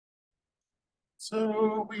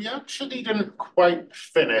So we actually didn't quite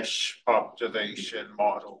finish population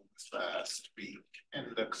models last week in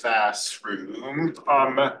the classroom.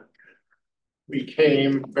 We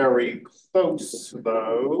came very close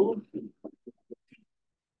though.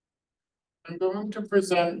 I'm going to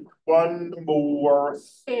present one more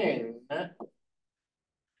thing.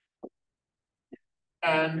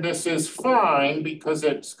 And this is fine because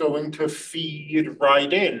it's going to feed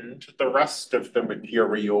right into the rest of the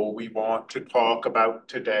material we want to talk about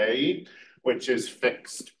today, which is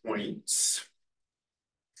fixed points.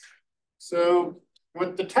 So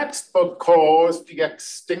what the textbook calls the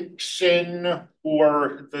extinction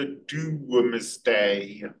or the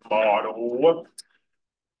doomsday model.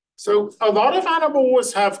 So a lot of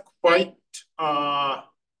animals have quite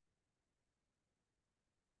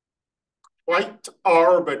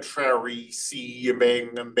arbitrary seeming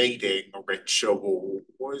mating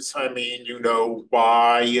rituals. I mean, you know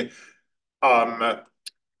why a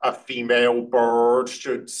female bird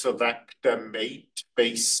should select a mate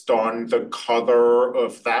based on the color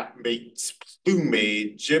of that mate's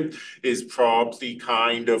plumage is probably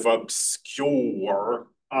kind of obscure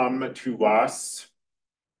to us.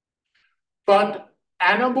 But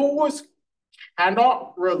animals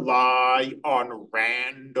cannot rely on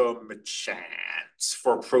random chance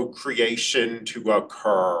for procreation to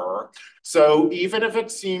occur. So even if it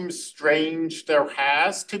seems strange, there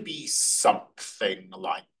has to be something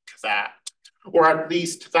like that. Or at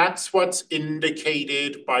least that's what's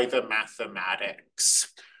indicated by the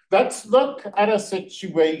mathematics. Let's look at a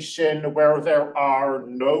situation where there are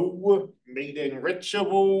no mating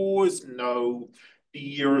rituals, no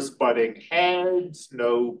deers butting heads,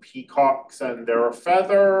 no peacocks and their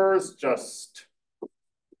feathers, just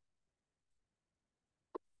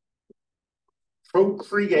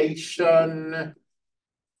procreation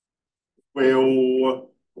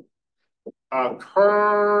will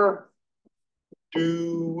occur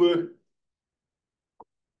due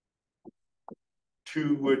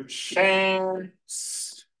to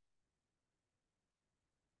chance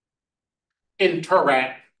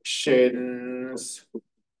interactions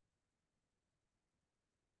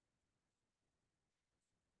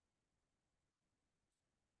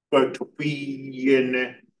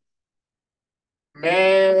between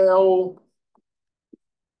male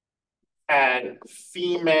and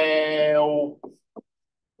female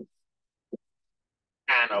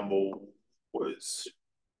animals.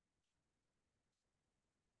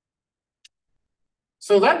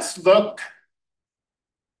 So let's look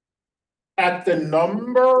at the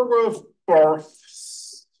number of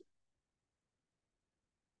births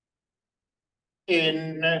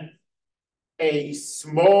in a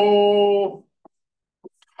small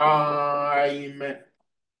time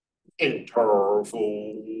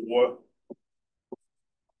interval.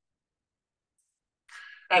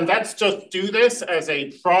 And let's just do this as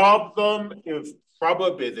a problem of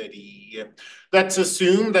probability. Let's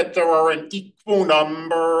assume that there are an equal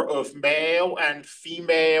number of male and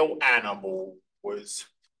female animals.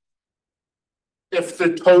 If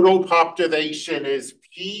the total population is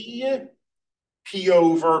P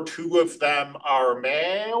over 2 of them are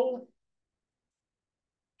male,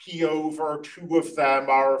 P over 2 of them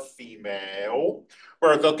are female.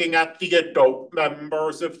 We're looking at the adult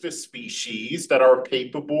members of the species that are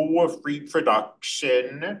capable of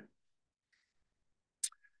reproduction.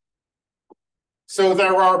 So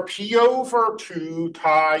there are P over 2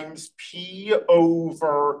 times P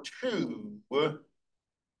over 2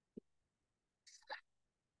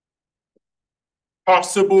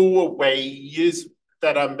 possible ways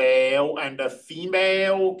that a male and a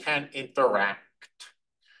female can interact.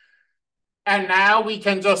 And now we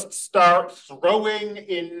can just start throwing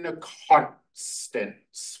in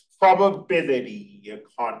constants, probability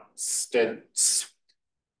constants.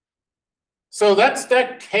 So let's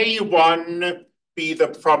let K1 be the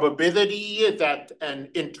probability that an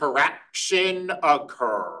interaction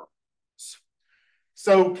occurs.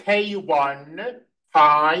 So K1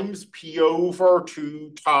 times P over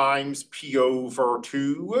 2 times P over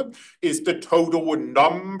 2 is the total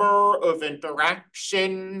number of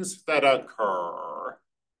interactions that occur.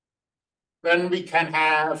 Then we can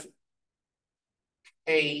have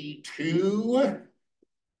K2,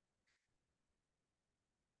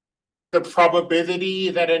 the probability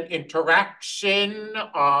that an interaction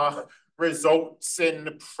results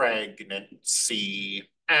in pregnancy.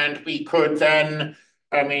 And we could then,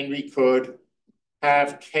 we could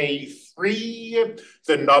have K3,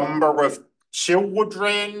 the number of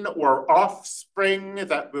children or offspring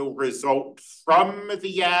that will result from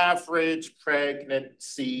the average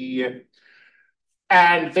pregnancy.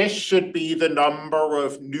 And this should be the number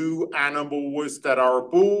of new animals that are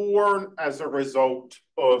born as a result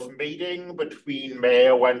of mating between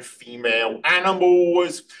male and female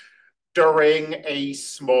animals during a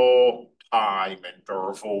small time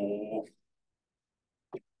interval.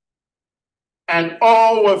 And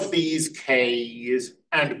all of these Ks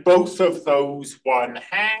and both of those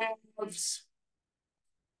 1/2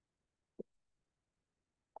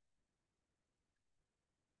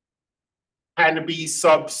 can be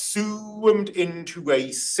subsumed into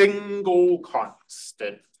a single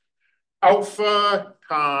constant, alpha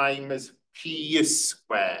times p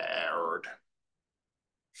squared.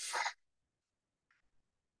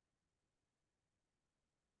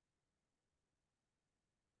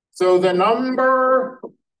 So the number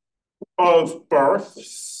of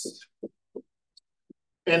births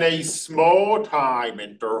in a small time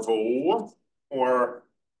interval, or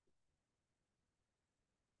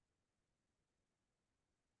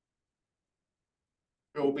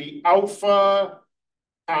will be alpha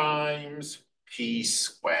times p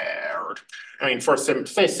squared. I mean, for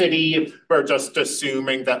simplicity, we're just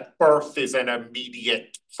assuming that birth is an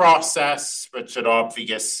immediate process, which it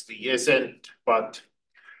obviously isn't, but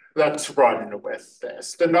let's run with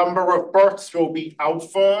this. The number of births will be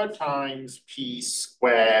alpha times p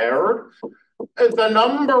squared. The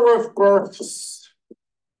number of births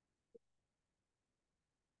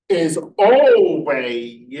is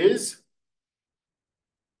always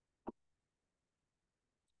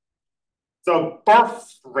the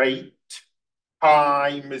birth rate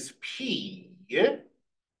times p.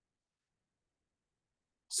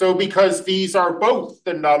 So because these are both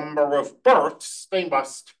the number of births, they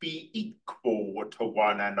must be equal to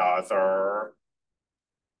one another.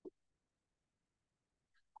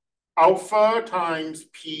 Alpha times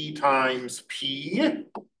p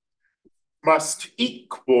must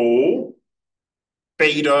equal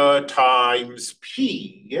beta times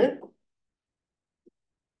p.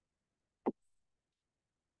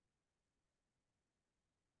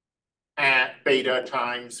 At beta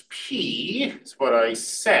times p is what I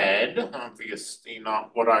said, obviously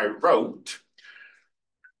not what I wrote.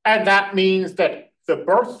 And that means that the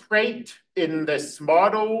birth rate in this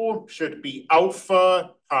model should be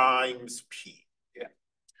alpha times p.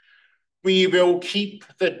 We will keep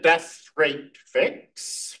the death rate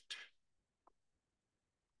fixed.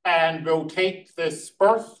 And we'll take this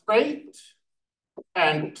birth rate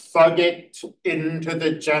and plug it into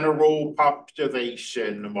the general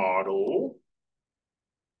population model.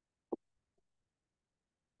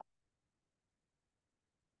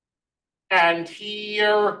 And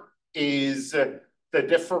here is the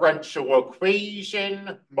differential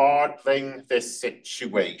equation modeling this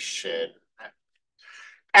situation.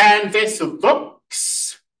 And this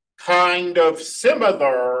looks kind of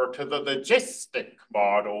similar to the logistic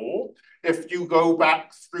model if you go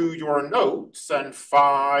back through your notes and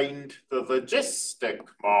find the logistic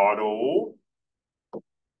model.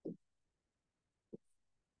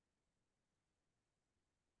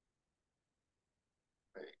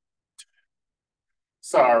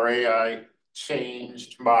 Sorry, I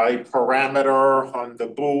changed my parameter on the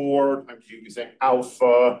board. I'm using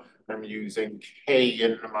alpha. I'm using K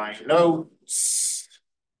in my notes.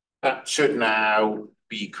 That should now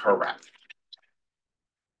be correct.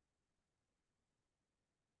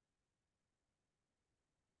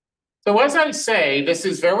 So as I say, this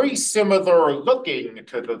is very similar looking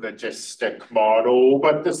to the logistic model,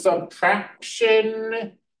 but the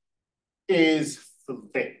subtraction is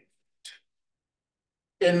flipped.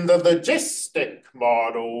 In the logistic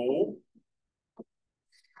model,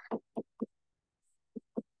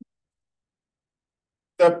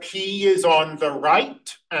 the p is on the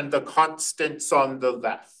right and the constant's on the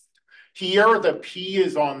left. Here, the p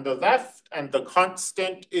is on the left and the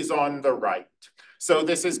constant is on the right. So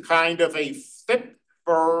this is kind of a flipped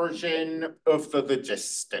version of the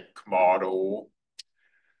logistic model.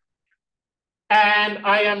 And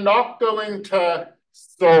I am not going to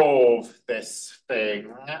solve this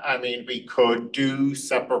thing. I mean, we could do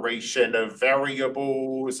separation of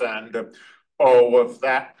variables and all of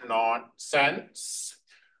that nonsense.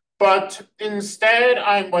 But instead,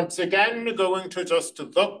 I'm once again going to just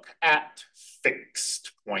look at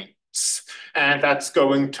fixed points. And that's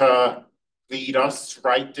going to lead us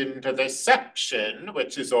right into this section,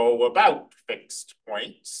 which is all about fixed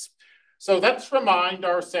points. So let's remind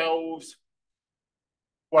ourselves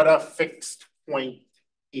what a fixed point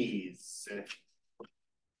is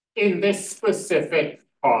in this specific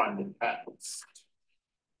context.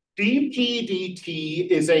 dp dt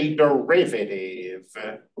is a derivative.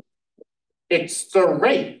 It's the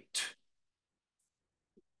rate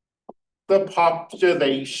the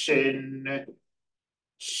population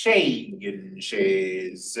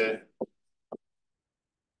changes.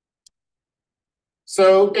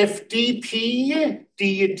 So if dp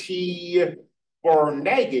dt were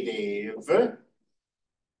negative,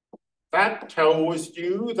 that tells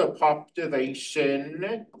you the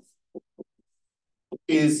population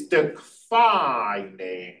is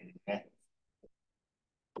declining.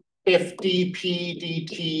 If dp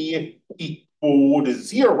dt equaled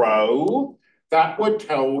 0, that would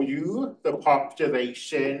tell you the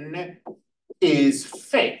population is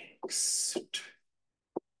fixed.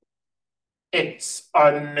 It's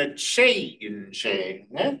unchanging.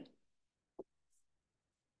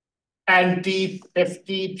 And if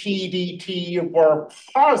dp dt were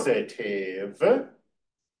positive,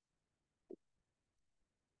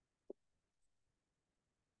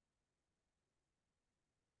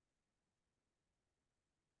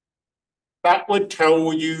 that would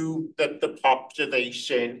tell you that the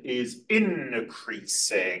population is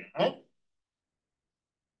increasing.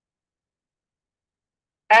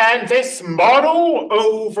 And this model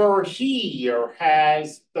over here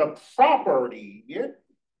has the property,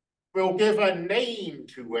 we'll give a name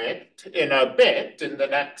to it in a bit in the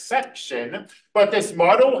next section, but this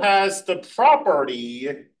model has the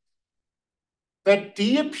property that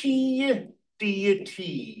dp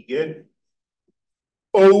dt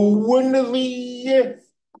only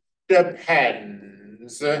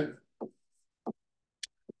depends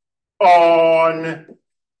on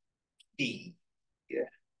p.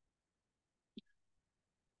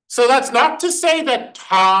 So that's not to say that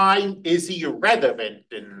time is irrelevant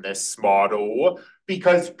in this model,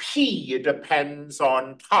 because p depends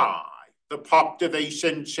on time. The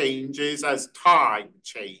population changes as time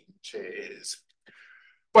changes.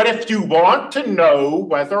 But if you want to know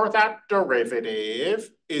whether that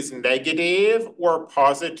derivative is negative or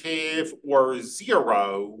positive or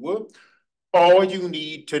 0, all you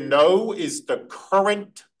need to know is the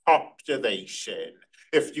current population.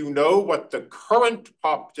 If you know what the current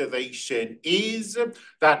population is,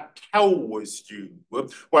 that tells you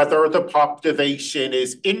whether the population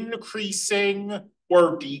is increasing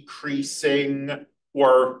or decreasing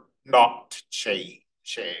or not changing.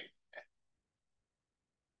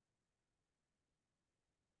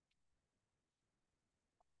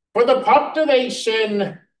 For the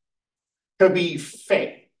population to be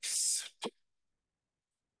fixed,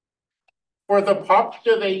 for the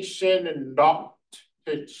population not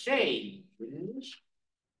to change,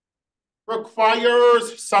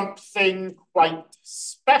 requires something quite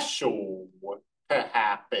special to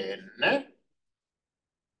happen.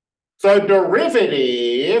 The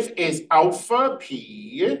derivative is alpha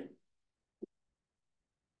p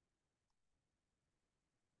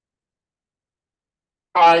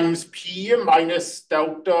times p minus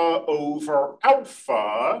delta over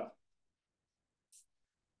alpha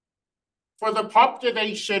for the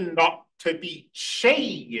population not to be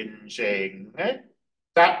changing.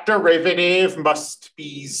 That derivative must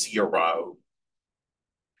be 0.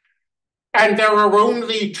 And there are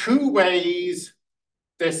only two ways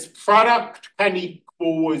this product can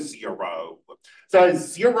equal 0. The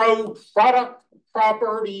 0 product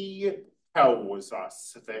property tells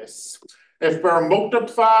us this. If we're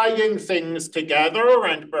multiplying things together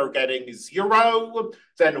and we're getting 0,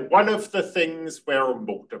 then one of the things we're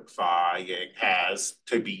multiplying has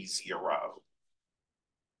to be 0.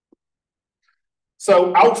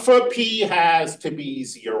 So alpha p has to be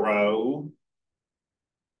 0.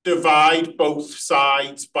 Divide both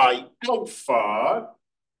sides by alpha,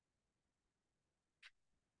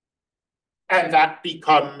 and that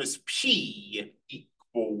becomes p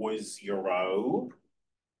equals 0.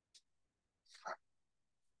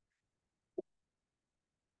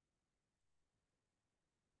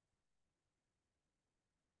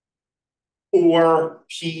 Or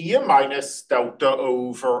p minus delta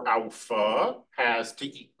over alpha has to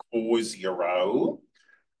equal 0,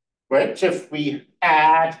 which if we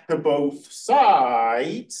add to both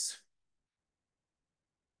sides,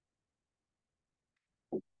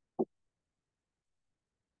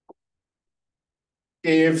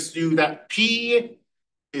 gives you that p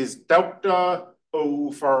is delta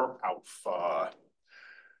over alpha.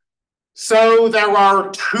 So there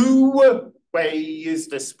are two ways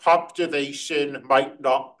this population might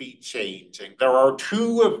not be changing. There are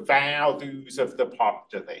two values of the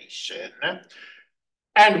population.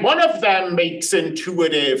 And one of them makes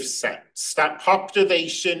intuitive sense, that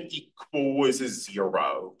population equals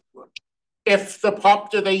 0. If the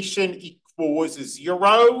population equals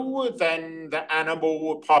 0, then the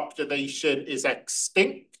animal population is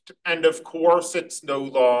extinct, and of course it's no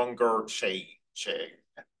longer changing.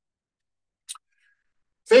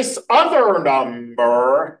 This other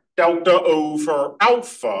number, delta over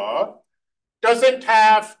alpha, doesn't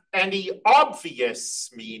have any obvious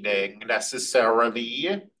meaning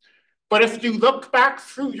necessarily. But if you look back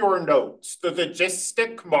through your notes, the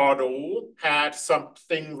logistic model had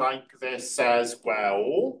something like this as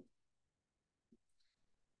well.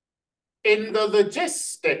 In the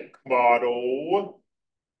logistic model,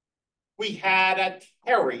 we had a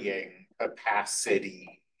carrying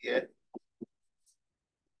capacity.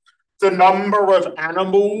 The number of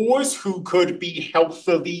animals who could be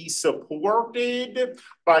healthily supported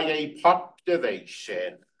by a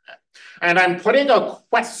population. And I'm putting a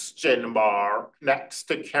question mark next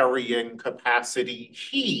to carrying capacity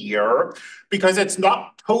here because it's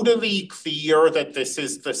not totally clear that this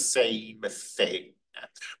is the same thing.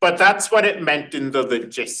 But that's what it meant in the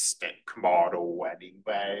logistic model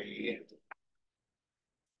anyway.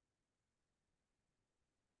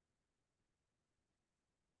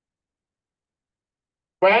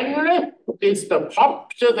 When is the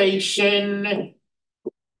population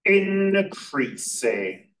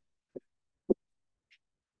increasing?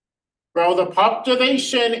 Well, the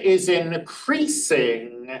population is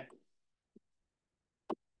increasing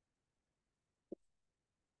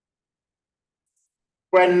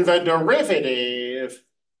when the derivative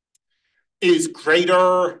is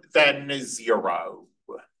greater than 0.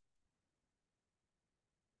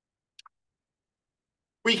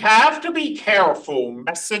 We have to be careful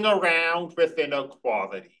messing around with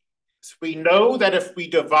inequalities. We know that if we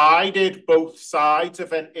divided both sides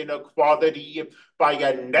of an inequality by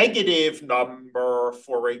a negative number,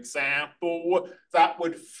 for example, that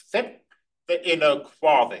would flip the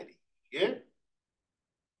inequality.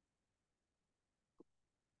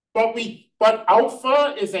 But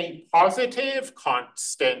alpha is a positive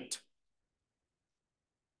constant,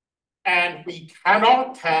 and we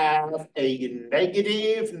cannot have a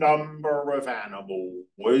negative number of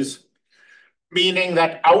animals, meaning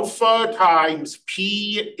that alpha times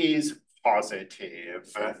p is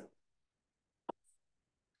positive.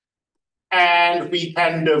 And we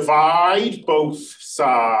can divide both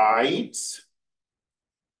sides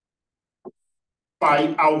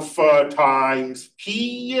by alpha times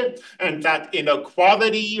p, and that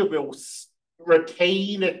inequality will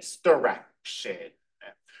retain its direction.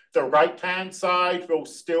 The right-hand side will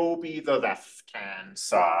still be the left-hand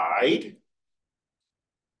side.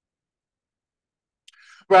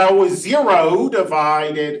 Well, 0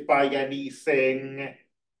 divided by anything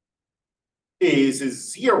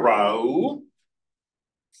is 0.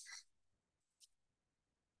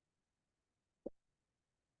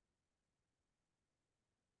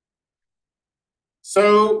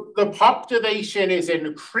 So the population is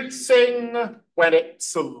increasing when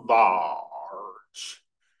it's large.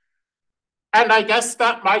 And I guess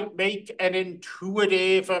that might make an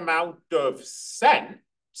intuitive amount of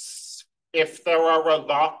sense. If there are a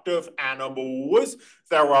lot of animals,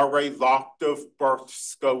 there are a lot of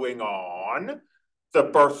births going on. The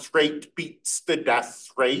birth rate beats the death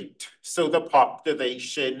rate, so the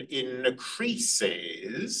population increases.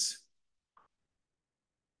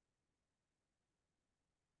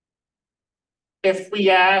 If we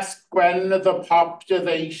ask when the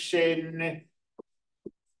population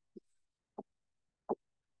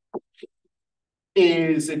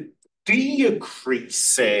is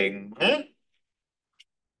decreasing,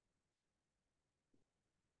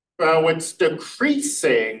 well, it's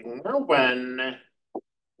decreasing when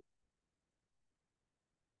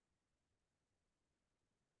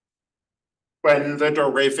the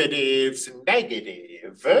derivative's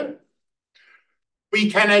negative. We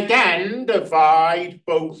can again divide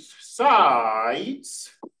both sides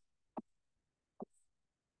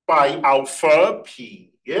by alpha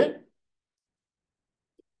p.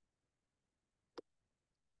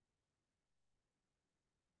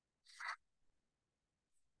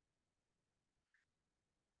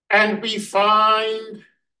 And we find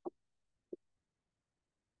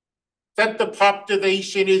that the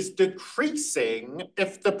population is decreasing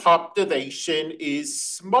if the population is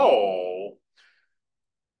small.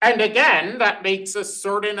 And again, that makes a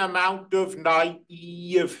certain amount of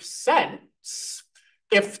naive sense.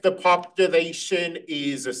 If the population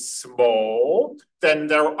is small, then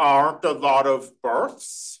there aren't a lot of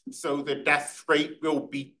births, so the death rate will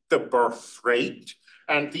beat the birth rate,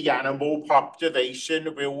 and the animal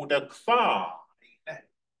population will decline.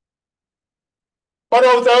 But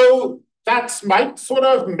although that might sort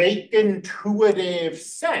of make intuitive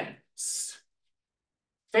sense,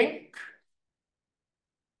 think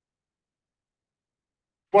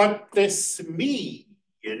what this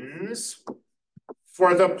means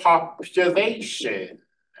for the population.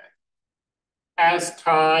 as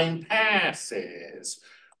time passes.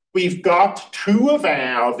 We've got two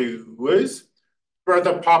values where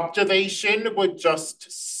the population would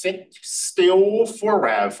just sit still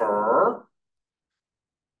forever.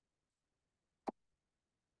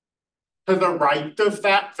 To the right of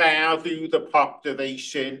that value, the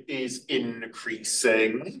population is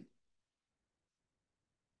increasing.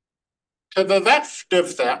 To the left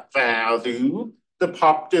of that value, the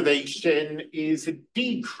population is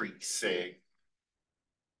decreasing.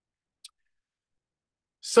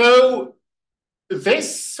 So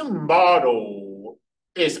this model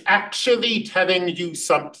is actually telling you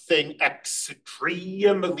something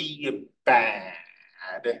extremely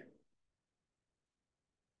bad.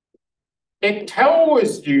 It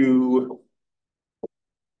tells you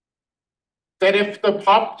that if the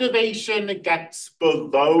population gets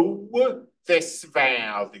below this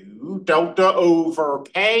value, delta over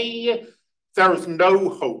K, there's no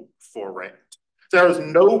hope for it. There's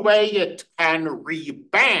no way it can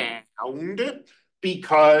rebound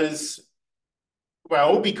because,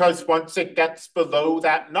 well, because once it gets below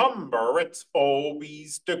that number, it's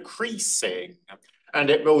always decreasing. And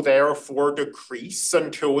it will therefore decrease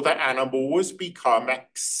until the animals become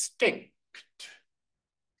extinct.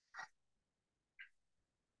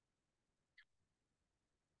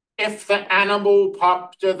 If the animal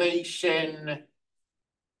population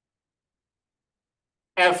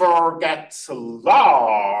ever gets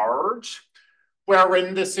large, we're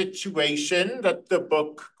in the situation that the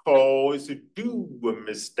book calls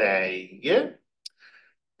doomsday.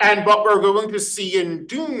 And what we're going to see in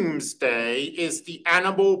doomsday is the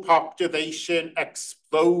animal population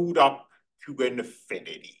explode up to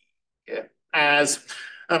infinity. As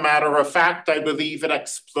a matter of fact, I believe it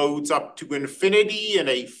explodes up to infinity in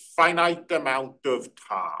a finite amount of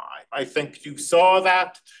time. I think you saw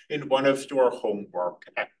that in one of your homework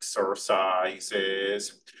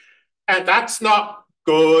exercises. And that's not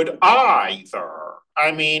good either.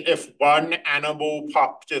 I mean, if one animal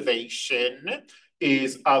population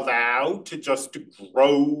is allowed to just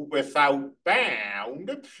grow without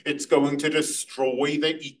bound, it's going to destroy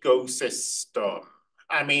the ecosystem.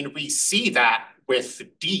 I mean, we see that with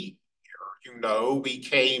deer. You know, we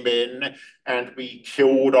came in and we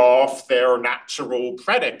killed off their natural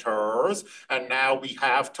predators, and now we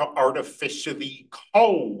have to artificially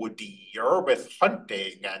cull deer with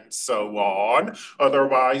hunting and so on.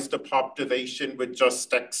 Otherwise, the population would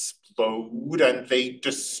just explode and they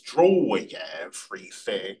destroy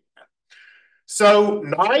everything. So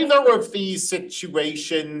neither of these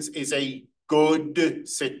situations is a good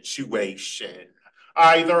situation.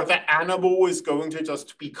 Either the animal is going to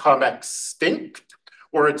just become extinct,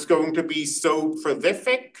 or it's going to be so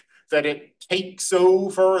prolific that it takes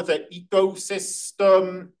over the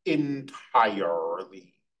ecosystem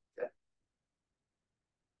entirely.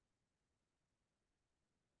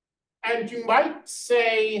 And you might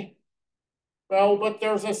say, well, but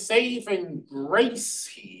there's a saving grace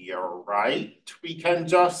here, right? We can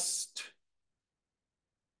just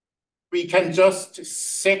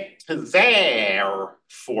sit there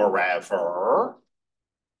forever.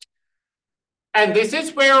 And this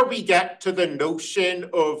is where we get to the notion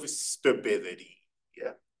of stability.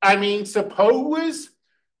 I mean, suppose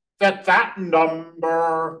that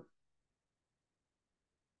number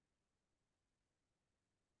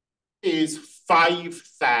is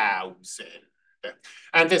 5,000.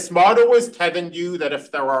 And this model is telling you that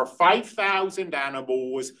if there are 5,000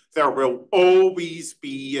 animals, there will always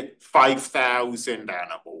be 5,000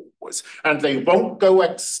 animals. And they won't go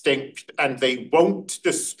extinct and they won't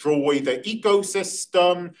destroy the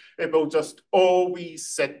ecosystem. It will just always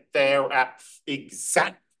sit there at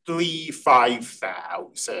exactly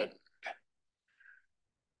 5,000.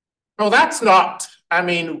 Well, that's not, I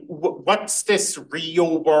mean, what's this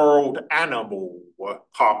real world animal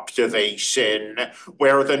population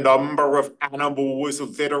where the number of animals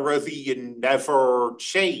literally never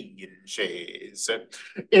changes?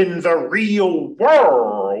 In the real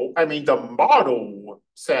world, I mean, the model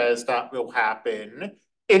says that will happen.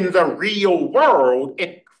 In the real world,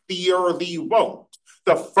 it clearly won't.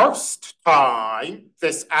 The first time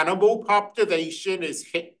this animal population is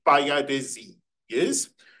hit by a disease,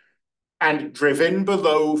 and driven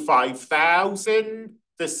below 5,000,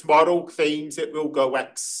 this model claims it will go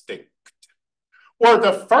extinct. Or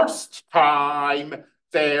the first time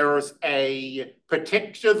there's a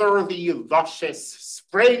particularly luscious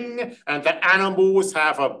spring and the animals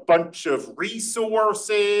have a bunch of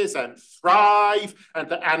resources and thrive, and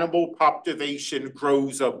the animal population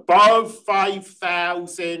grows above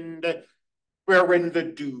 5,000, we're in the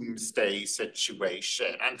doomsday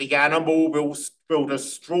situation, and the animal will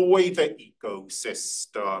destroy the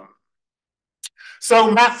ecosystem.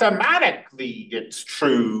 So mathematically, it's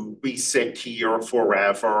true we sit here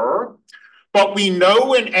forever. But we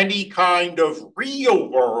know in any kind of real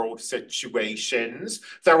world situations,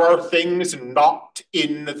 there are things not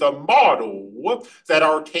in the model that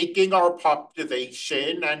are taking our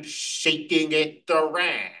population and shaking it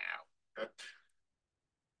around.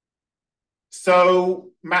 So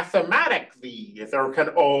mathematically, there can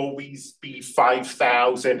always be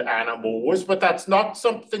 5,000 animals, but that's not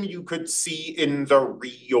something you could see in the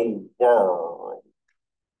real world.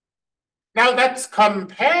 Now let's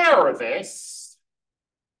compare this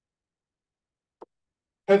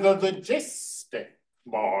to the logistic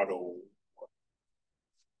model.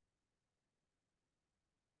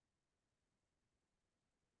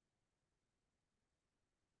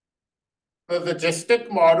 The logistic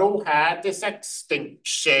model had this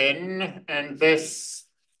extinction and this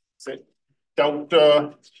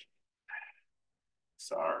delta.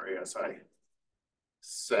 Sorry, as I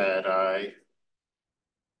said, I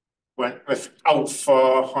went with alpha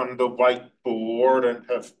on the whiteboard and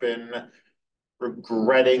have been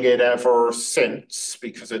regretting it ever since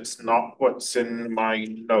because it's not what's in my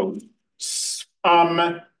notes.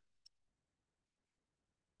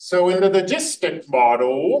 So in the logistic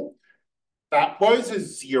model, that was a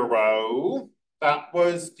 0. That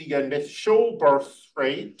was the initial birth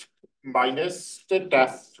rate minus the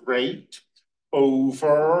death rate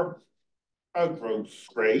over a growth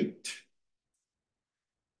rate.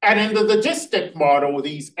 And in the logistic model,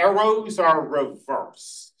 these arrows are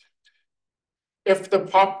reversed. If the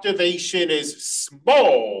population is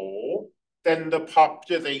small, then the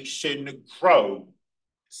population grows.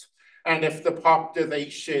 And if the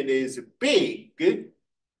population is big,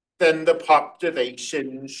 then the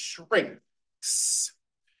population shrinks.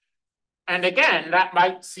 And again, that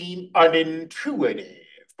might seem unintuitive,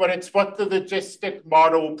 but it's what the logistic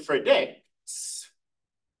model predicts.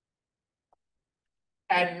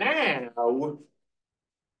 And now,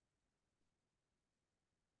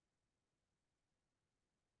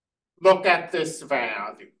 look at this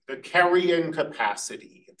value, the carrying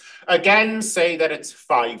capacity. Again, say that it's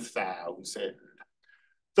 5,000.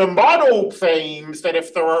 The model claims that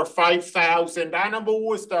if there are 5,000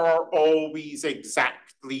 animals, there are always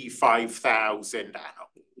exactly 5,000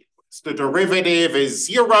 animals. The derivative is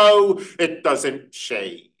 0, it doesn't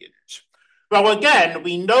change. Well, again,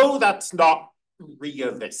 we know that's not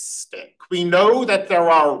realistic. We know that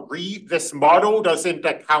this model doesn't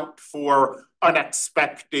account for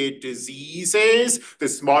unexpected diseases.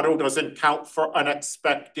 This model doesn't account for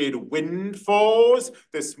unexpected windfalls.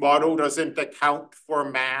 This model doesn't account for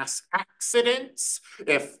mass accidents.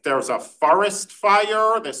 If there's a forest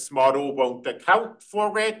fire, this model won't account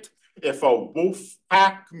for it. If a wolf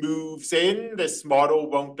pack moves in, this model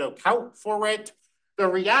won't account for it. The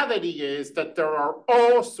reality is that there are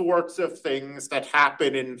all sorts of things that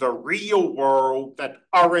happen in the real world that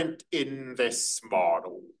aren't in this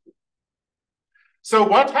model. So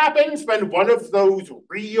what happens when one of those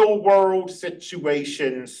real world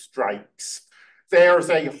situations strikes? There's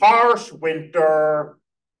a harsh winter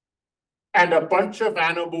and a bunch of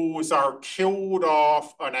animals are killed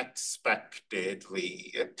off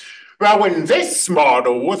unexpectedly. Well, in this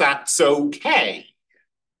model, that's okay.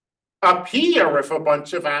 Up here, if a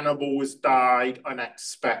bunch of animals died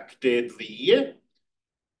unexpectedly,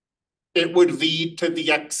 it would lead to the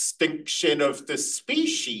extinction of the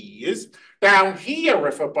species. Down here,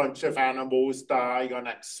 if a bunch of animals die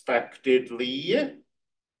unexpectedly,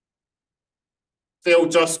 they'll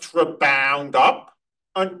just rebound up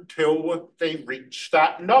until they reach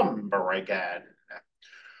that number again.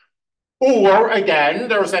 Or again,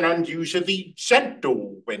 there's an unusually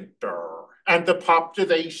gentle winter, and the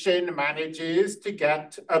population manages to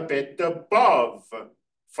get a bit above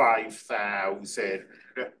 5,000.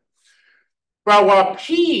 Well, up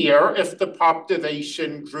here, if the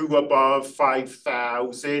population grew above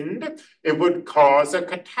 5,000, it would cause a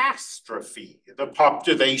catastrophe. The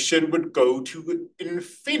population would go to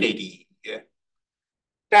infinity.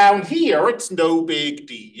 Down here, it's no big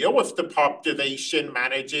deal if the population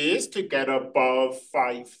manages to get above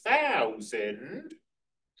 5,000.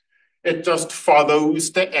 It just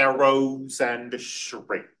follows the arrows and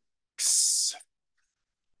shrinks.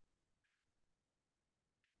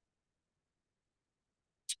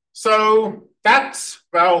 So that's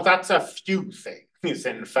a few things,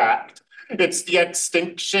 in fact. It's the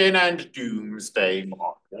extinction and doomsday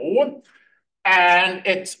model. And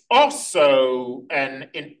it's also an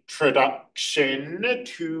introduction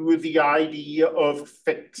to the idea of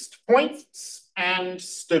fixed points and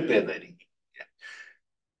stability.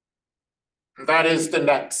 That is the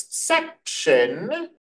next section.